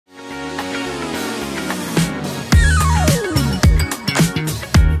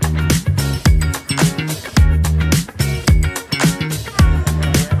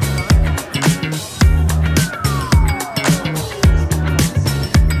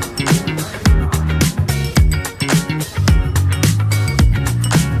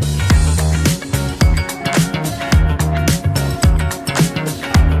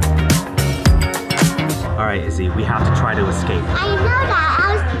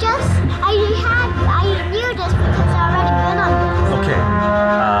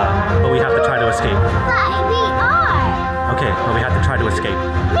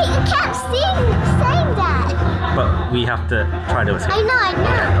tried it with you. I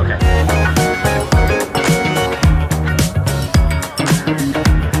know. Okay.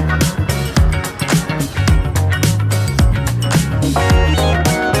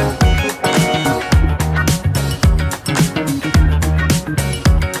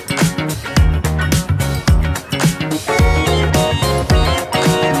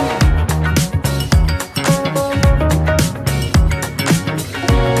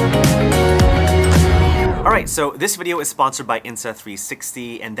 Alright, so this video is sponsored by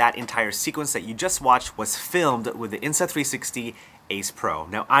Insta360, and that entire sequence that you just watched was filmed with the Insta360 Ace Pro.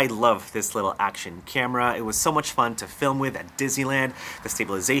 Now, I love this little action camera. It was so much fun to film with at Disneyland. The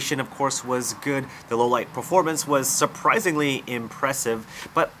stabilization, of course, was good. The low light performance was surprisingly impressive.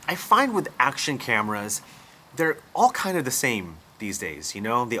 But I find with action cameras, they're all kind of the same these days, you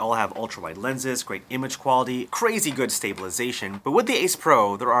know? They all have ultra-wide lenses, great image quality, crazy good stabilization. But with the Ace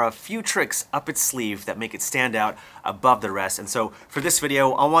Pro, there are a few tricks up its sleeve that make it stand out above the rest. And so for this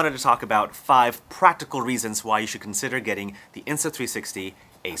video, I wanted to talk about 5 practical reasons why you should consider getting the Insta360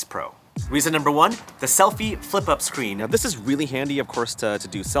 Ace Pro. Reason number 1, the selfie flip-up screen. Now this is really handy, of course, to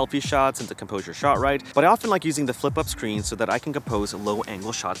do selfie shots and to compose your shot right, but I often like using the flip-up screen so that I can compose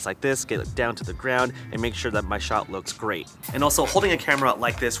low-angle shots like this, get it down to the ground, and make sure that my shot looks great. And also, holding a camera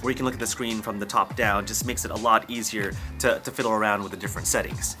like this, where you can look at the screen from the top down, just makes it a lot easier to fiddle around with the different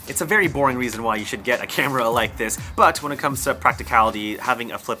settings. It's a very boring reason why you should get a camera like this, but when it comes to practicality,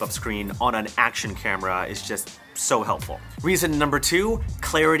 having a flip-up screen on an action camera is just so helpful. Reason number 2,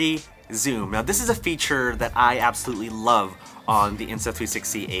 clarity zoom. Now this is a feature that I absolutely love on the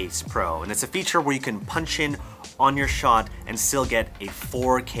Insta360 Ace Pro, and it's a feature where you can punch in on your shot and still get a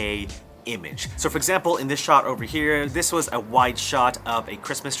 4K image. So for example, in this shot over here, this was a wide shot of a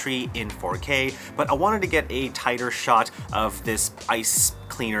Christmas tree in 4K, but I wanted to get a tighter shot of this ice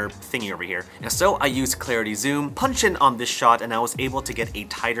cleaner thingy over here. And so I used clarity zoom, punch in on this shot, and I was able to get a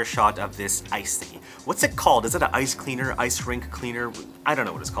tighter shot of this ice thingy. What's it called? Is it an ice cleaner, ice rink cleaner? I don't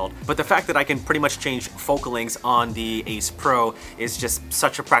know what it's called. But the fact that I can pretty much change focal lengths on the Ace Pro is just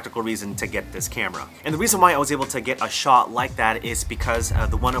such a practical reason to get this camera. And the reason why I was able to get a shot like that is because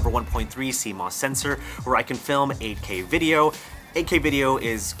of the 1/1.3 CMOS sensor, where I can film 8K video. 8K video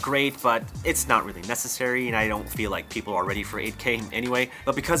is great, but it's not really necessary, and I don't feel like people are ready for 8K anyway.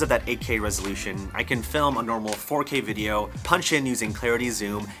 But because of that 8K resolution, I can film a normal 4K video, punch in using clarity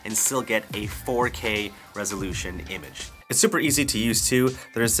zoom, and still get a 4K resolution image. It's super easy to use too.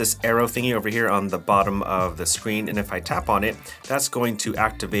 There's this arrow thingy over here on the bottom of the screen, and if I tap on it, that's going to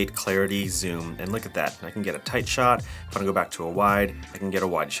activate clarity zoom. And look at that, I can get a tight shot. If I want to go back to a wide, I can get a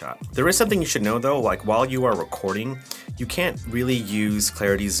wide shot. There is something you should know though, like while you are recording, you can't really use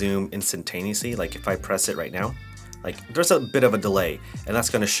clarity zoom instantaneously. Like if I press it right now, like there's a bit of a delay, and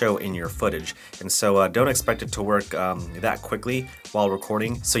that's going to show in your footage. And so don't expect it to work that quickly while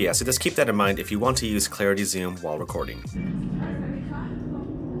recording. So yeah, so just keep that in mind if you want to use clarity zoom while recording.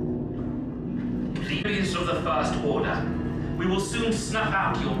 Please of the First Order, we will soon snuff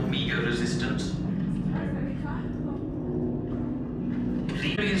out your meager resistance.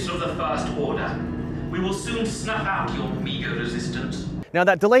 Please of the First Order, we will soon snuff out your meager resistance. Now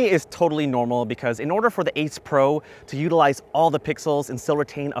that delay is totally normal because in order for the Ace Pro to utilize all the pixels and still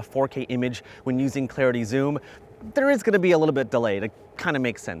retain a 4K image when using clarity zoom, there is going to be a little bit delayed. It kind of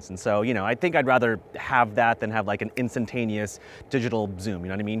makes sense. And so, you know, I think I'd rather have that than have like an instantaneous digital zoom, you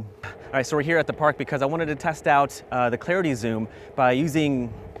know what I mean? All right, so we're here at the park because I wanted to test out the clarity zoom by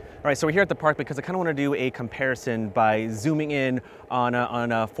using... All right, so we're here at the park because I kind of want to do a comparison by zooming in on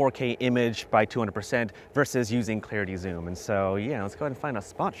a 4K image by 200% versus using clarity zoom. And so, yeah, let's go ahead and find a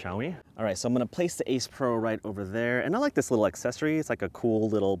spot, shall we? All right, so I'm going to place the Ace Pro right over there. And I like this little accessory. It's like a cool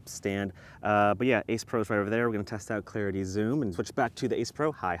little stand. But yeah, Ace Pro's right over there. We're going to test out clarity zoom and switch back to the Ace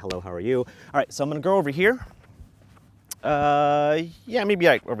Pro. Hi, hello, how are you? All right, so I'm going to go over here. Yeah, maybe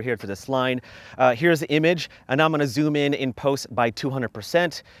like over here for this line. Here's the image, and now I'm going to zoom in post by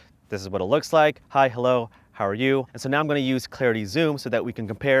 200%. This is what it looks like. Hi, hello, how are you? And so now I'm going to use clarity zoom so that we can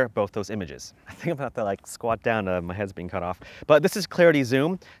compare both those images. I think I'm about to like squat down, my head's being cut off. But this is clarity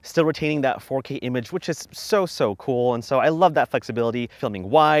zoom, still retaining that 4K image, which is so cool. And so I love that flexibility, filming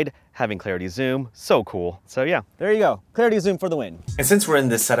wide, having clarity zoom, so cool. So yeah, there you go, clarity zoom for the win. And since we're in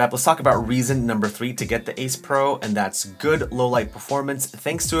this setup, let's talk about reason number 3 to get the Ace Pro, and that's good low light performance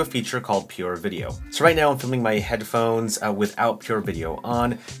thanks to a feature called Pure Video. So right now I'm filming my headphones without Pure Video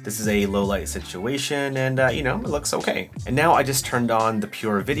on. This is a low light situation, and you know, it looks okay. And now I just turned on the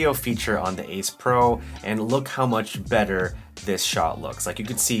Pure Video feature on the Ace Pro, and look how much better this shot looks. Like you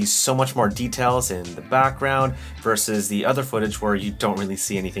can see so much more details in the background versus the other footage where you don't really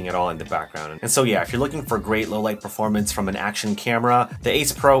see anything at all in the background. And so yeah, if you're looking for great low light performance from an action camera, the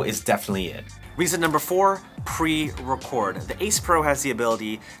Ace Pro is definitely it. Reason number 4, pre-record. The Ace Pro has the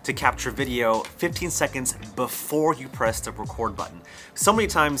ability to capture video 15 seconds before you press the record button. So many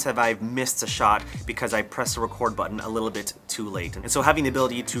times have I missed a shot because I pressed the record button a little bit too late. And so having the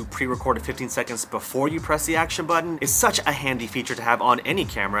ability to pre-record it 15 seconds before you press the action button is such a handy feature to have on any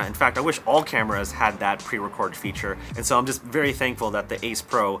camera. In fact, I wish all cameras had that pre-record feature. And so I'm just very thankful that the Ace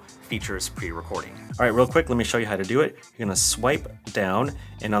Pro features pre-recording. All right, real quick, let me show you how to do it. You're gonna swipe down,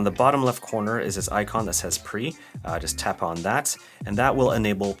 and on the bottom left corner is this icon that says pre. Just tap on that, and that will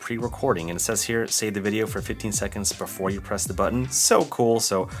enable pre-recording. And it says here, save the video for 15 seconds before you press the button. So cool,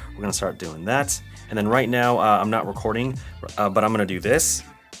 so we're gonna start doing that. And then right now, I'm not recording, but I'm gonna do this.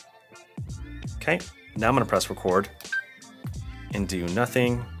 Okay, now I'm gonna press record and do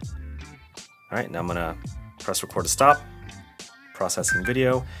nothing. All right, now I'm gonna press record to stop. Processing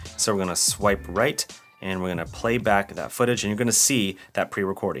video. So we're gonna swipe right, and we're gonna play back that footage, and you're gonna see that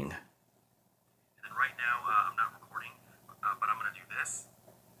pre-recording. And then right now, I'm not recording, but I'm gonna do this.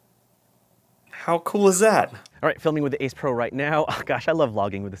 How cool is that? All right, filming with the Ace Pro right now. Oh gosh, I love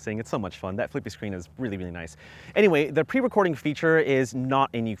vlogging with this thing. It's so much fun. That flippy screen is really, really nice. Anyway, the pre-recording feature is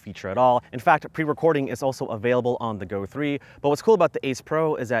not a new feature at all. In fact, pre-recording is also available on the Go 3. But what's cool about the Ace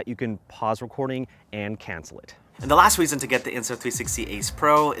Pro is that you can pause recording and cancel it. And the last reason to get the Insta360 Ace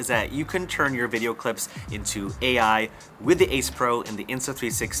Pro is that you can turn your video clips into AI with the Ace Pro in the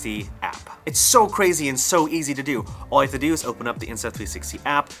Insta360 app. It's so crazy and so easy to do. All you have to do is open up the Insta360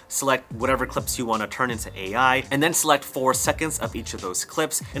 app, select whatever clips you want to turn into AI, and then select 4 seconds of each of those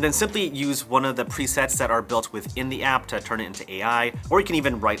clips, and then simply use one of the presets that are built within the app to turn it into AI, or you can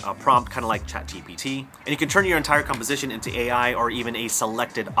even write a prompt, kind of like ChatGPT. And you can turn your entire composition into AI or even a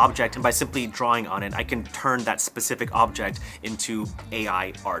selected object, and by simply drawing on it, I can turn that specific object into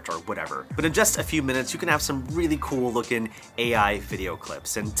AI art or whatever. But in just a few minutes, you can have some really cool looking AI video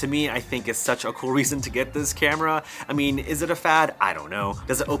clips. And to me, I think it's such a cool reason to get this camera. I mean, is it a fad? I don't know.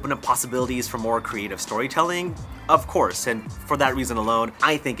 Does it open up possibilities for more creative storytelling? Of course, and for that reason alone,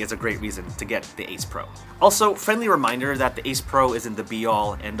 I think it's a great reason to get the Ace Pro. Also, friendly reminder that the Ace Pro isn't the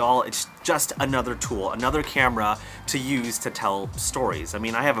be-all, end-all. It's just another tool, another camera to use to tell stories. I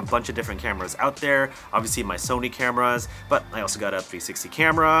mean, I have a bunch of different cameras out there, obviously my Sony cameras, but I also got a 360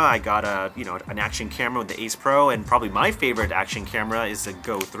 camera, I got a, an action camera with the Ace Pro, and probably my favorite action camera is the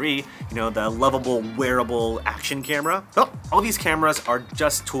Go 3, the lovable, wearable action camera. Well, all these cameras are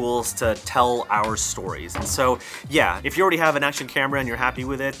just tools to tell our stories. And so, yeah, if you already have an action camera and you're happy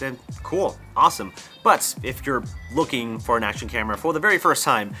with it, then cool, awesome. But if you're looking for an action camera for the very first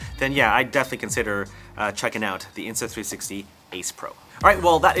time, then yeah, I'd definitely consider checking out the Insta360 Ace Pro. Alright,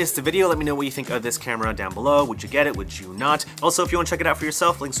 well that is the video. Let me know what you think of this camera down below. Would you get it? Would you not? Also, if you want to check it out for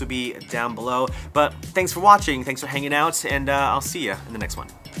yourself, links will be down below. But thanks for watching, thanks for hanging out, and I'll see you in the next one.